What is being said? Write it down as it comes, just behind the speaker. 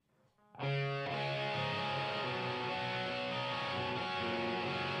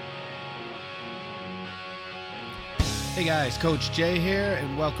Hey guys, Coach Jay here,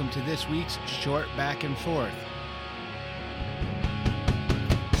 and welcome to this week's Short Back and Forth.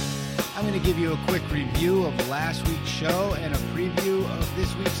 I'm going to give you a quick review of last week's show and a preview of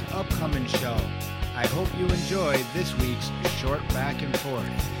this week's upcoming show. I hope you enjoy this week's Short Back and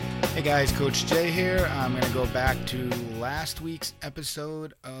Forth. Hey guys, Coach Jay here. I'm going to go back to last week's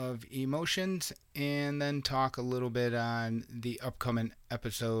episode of Emotions and then talk a little bit on the upcoming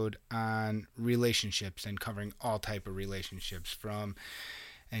episode on relationships and covering all type of relationships, from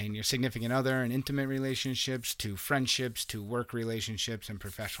your significant other and intimate relationships to friendships to work relationships and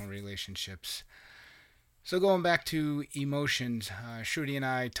professional relationships. So going back to emotions, Shruti and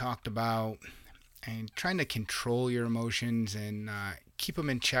I talked about trying to control your emotions and keep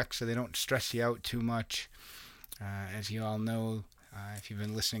them in check so they don't stress you out too much. As you all know, if you've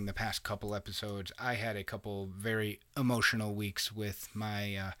been listening the past couple episodes, I had a couple very emotional weeks with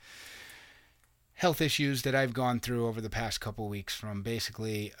my health issues that I've gone through over the past couple weeks, from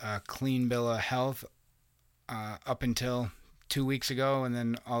basically a clean bill of health up until 2 weeks ago, and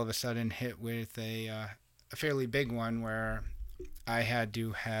then all of a sudden hit with a fairly big one where I had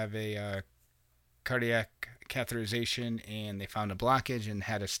to have a cardiac catheterization, and they found a blockage and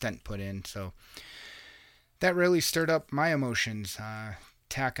had a stent put in. So that really stirred up my emotions.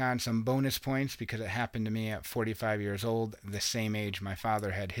 Tack on some bonus points because it happened to me at 45 years old, the same age my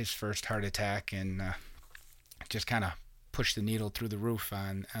father had his first heart attack, and just kind of pushed the needle through the roof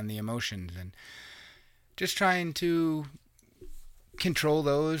on the emotions, and just trying to control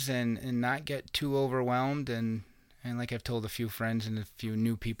those and not get too overwhelmed. And like I've told a few friends and a few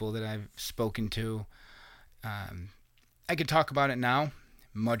new people that I've spoken to, I could talk about it now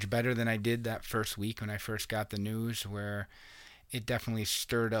much better than I did that first week when I first got the news, where it definitely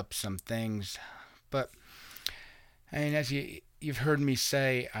stirred up some things. But as you've heard me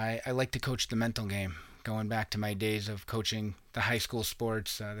say, I like to coach the mental game, going back to my days of coaching the high school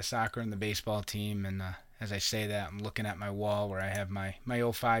sports, the soccer and the baseball team. And as I say that, I'm looking at my wall where I have my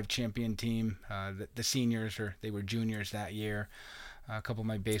 05 champion team, the seniors, or they were juniors that year, a couple of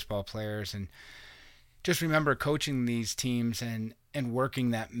my baseball players, and just remember coaching these teams and working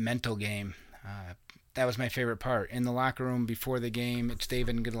that mental game. That was my favorite part. In the locker room before the game, it's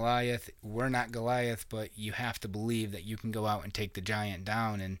David and Goliath. We're not Goliath, but you have to believe that you can go out and take the giant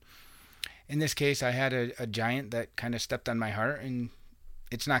down. And in this case, I had a giant that kind of stepped on my heart, and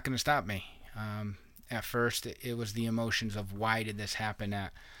it's not going to stop me. At first, it was the emotions of why did this happen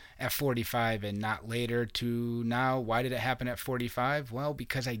at 45 and not later, to now, why did it happen at 45? Well,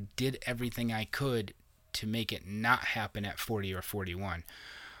 because I did everything I could to make it not happen at 40 or 41.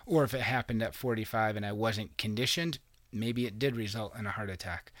 Or if it happened at 45 and I wasn't conditioned, maybe it did result in a heart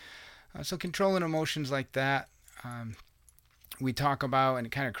attack. So controlling emotions like that, we talk about, and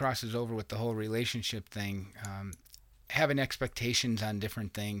it kind of crosses over with the whole relationship thing, having expectations on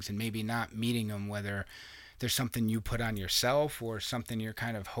different things and maybe not meeting them, whether there's something you put on yourself or something you're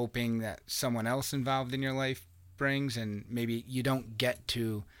kind of hoping that someone else involved in your life brings, and maybe you don't get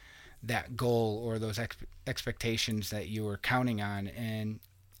to that goal or those expectations that you were counting on, and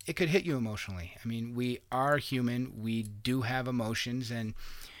it could hit you emotionally. I mean, we are human. We do have emotions, and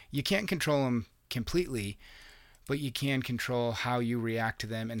you can't control them completely, but you can control how you react to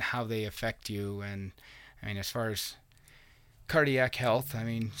them and how they affect you. And I mean, as far as cardiac health, I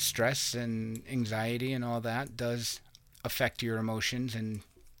mean, stress and anxiety and all that does affect your emotions and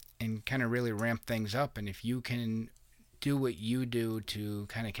kind of really ramp things up. And if you can do what you do to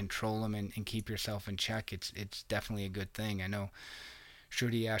kind of control them and keep yourself in check, it's definitely a good thing. I know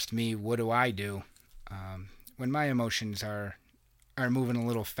Shruti asked me, what do I do when my emotions are moving a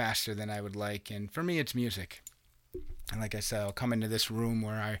little faster than I would like? And for me, it's music. And like I said, I'll come into this room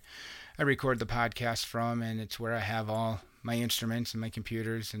where I record the podcast from, and it's where I have all my instruments and my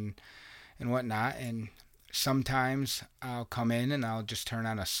computers and whatnot. And sometimes I'll come in and I'll just turn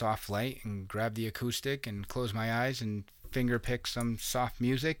on a soft light and grab the acoustic and close my eyes and finger pick some soft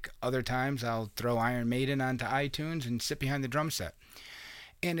music. Other times I'll throw Iron Maiden onto iTunes and sit behind the drum set.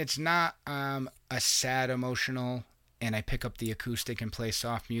 And it's not a sad emotional and I pick up the acoustic and play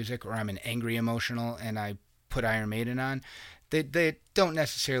soft music, or I'm an angry emotional and I put Iron Maiden on. They don't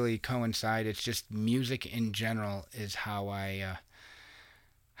necessarily coincide. It's just music in general is how I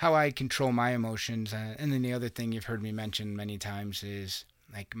control my emotions. And then the other thing you've heard me mention many times is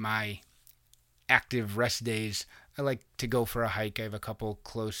like my active rest days. I like to go for a hike. I have a couple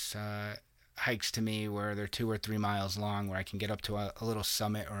close hikes to me where they're 2 or 3 miles long, where I can get up to a little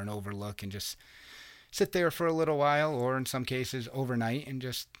summit or an overlook and just sit there for a little while, or in some cases overnight, and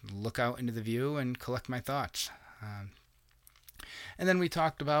just look out into the view and collect my thoughts. And then we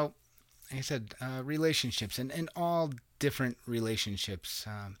talked about like I said, relationships and all different relationships.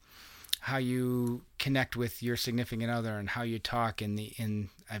 How you connect with your significant other and how you talk. In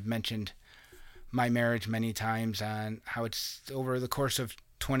I've mentioned my marriage many times on how it's over the course of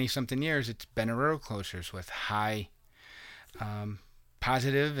 20 something years, it's been a roller coaster with high um,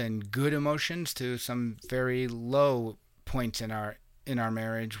 positive and good emotions to some very low points in our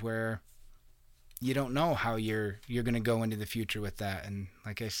marriage where you don't know how you're going to go into the future with that. And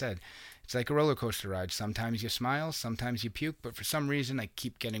like I said, it's like a roller coaster ride. Sometimes you smile, sometimes you puke, but for some reason I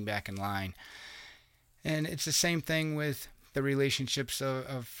keep getting back in line. And it's the same thing with the relationships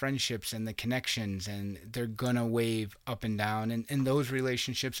of friendships and the connections, and they're gonna wave up and down, and those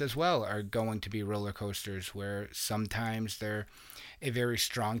relationships as well are going to be roller coasters where sometimes they're a very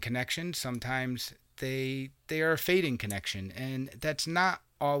strong connection, sometimes they are a fading connection, and that's not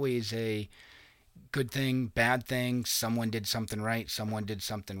always a good thing, bad thing. Someone did something right, someone did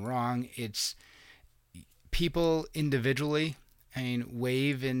something wrong. It's people individually and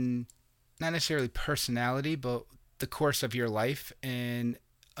wave in not necessarily personality, but the course of your life, and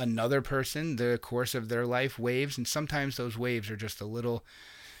another person, the course of their life waves, and sometimes those waves are just a little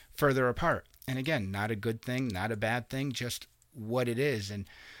further apart. And again, not a good thing, not a bad thing, just what it is. And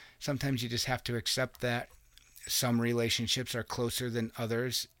sometimes you just have to accept that some relationships are closer than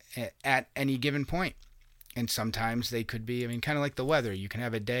others at any given point. And sometimes they could be, I mean, kind of like the weather. You can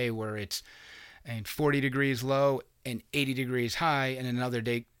have a day where it's 40 degrees low and 80 degrees high, and another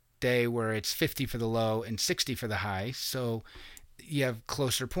day where it's 50 for the low and 60 for the high. So you have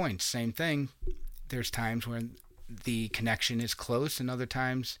closer points. Same thing. There's times when the connection is close and other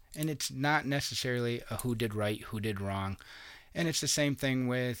times, and it's not necessarily a who did right, who did wrong. And it's the same thing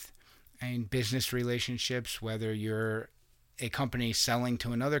with business relationships, whether you're a company selling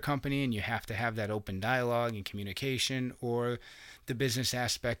to another company and you have to have that open dialogue and communication, or the business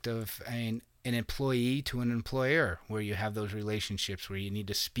aspect of an employee to an employer, where you have those relationships where you need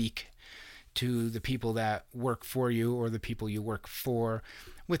to speak to the people that work for you or the people you work for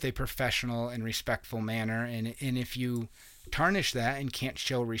with a professional and respectful manner. And if you tarnish that and can't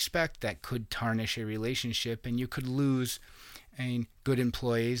show respect, that could tarnish a relationship, and you could lose good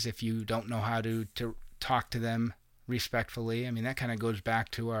employees if you don't know how to talk to them respectfully. I mean, that kind of goes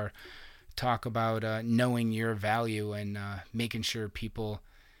back to our talk about knowing your value and making sure people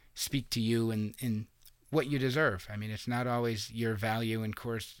speak to you in what you deserve. I mean, it's not always your value, in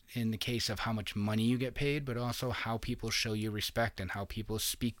course, in the case of how much money you get paid, but also how people show you respect and how people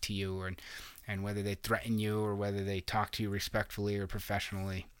speak to you, and whether they threaten you or whether they talk to you respectfully or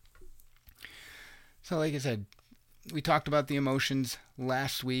professionally. So like I said, we talked about the emotions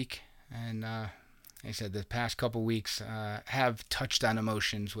last week, and like I said, the past couple weeks have touched on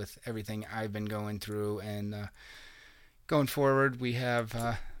emotions with everything I've been going through, and going forward we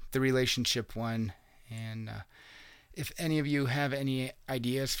have the relationship one. And if any of you have any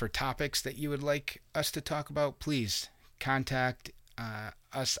ideas for topics that you would like us to talk about, please contact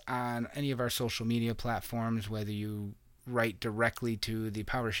us on any of our social media platforms, whether you write directly to the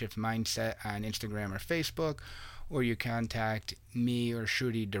PowerShift Mindset on Instagram or Facebook, or you contact me or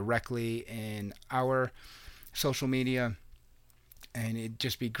Shruti directly in our social media. And it'd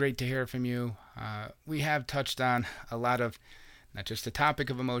just be great to hear from you. We have touched on a lot of, not just the topic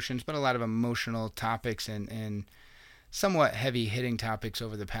of emotions, but a lot of emotional topics and somewhat heavy-hitting topics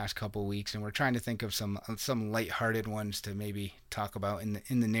over the past couple weeks, and we're trying to think of some lighthearted ones to maybe talk about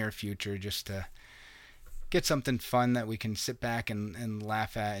in the near future, just to get something fun that we can sit back and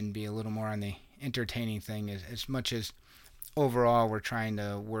laugh at and be a little more on the entertaining thing, as much as overall we're trying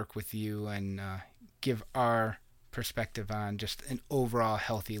to work with you and give our perspective on just an overall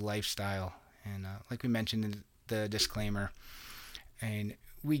healthy lifestyle. And like we mentioned in the disclaimer, and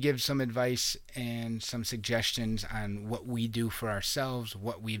we give some advice and some suggestions on what we do for ourselves,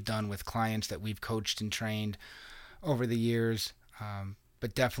 what we've done with clients that we've coached and trained over the years.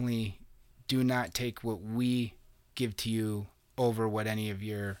 But definitely do not take what we give to you over what any of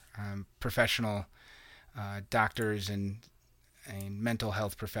your professional doctors and mental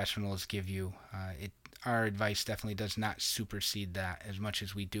health professionals give you. Our advice definitely does not supersede that, as much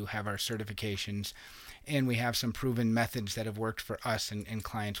as we do have our certifications and we have some proven methods that have worked for us and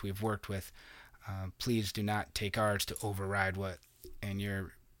clients we've worked with. Please do not take ours to override what and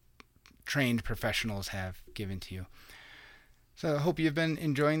your trained professionals have given to you. So I hope you've been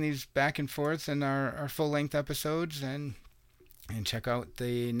enjoying these back and forths and our full-length episodes, and check out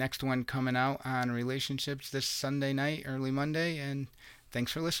the next one coming out on relationships this Sunday night, early Monday, and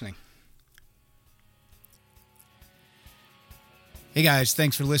thanks for listening. Hey guys,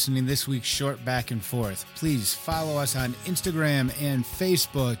 thanks for listening to this week's Short Back and Forth. Please follow us on Instagram and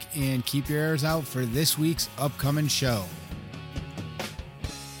Facebook and keep your ears out for this week's upcoming show.